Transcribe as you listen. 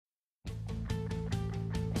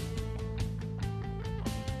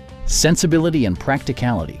Sensibility and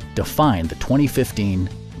practicality define the 2015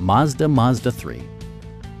 Mazda Mazda3.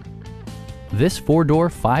 This four-door,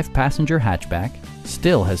 five-passenger hatchback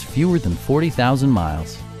still has fewer than 40,000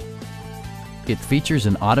 miles. It features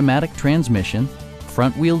an automatic transmission,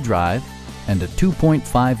 front-wheel drive, and a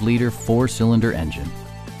 2.5-liter four-cylinder engine.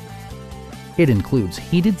 It includes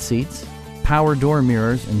heated seats, power door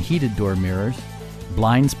mirrors and heated door mirrors,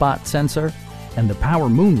 blind spot sensor, and the power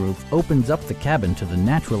moonroof opens up the cabin to the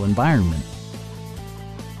natural environment.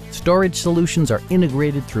 Storage solutions are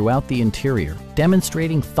integrated throughout the interior,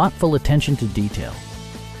 demonstrating thoughtful attention to detail.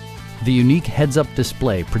 The unique heads-up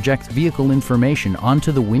display projects vehicle information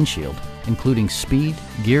onto the windshield, including speed,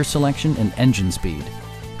 gear selection, and engine speed.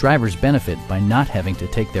 Drivers benefit by not having to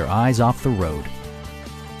take their eyes off the road.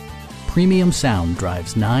 Premium sound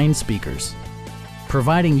drives 9 speakers,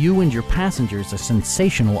 providing you and your passengers a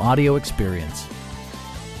sensational audio experience.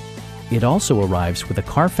 It also arrives with a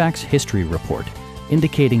Carfax history report,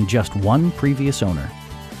 indicating just one previous owner.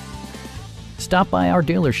 Stop by our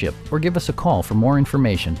dealership or give us a call for more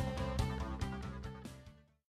information.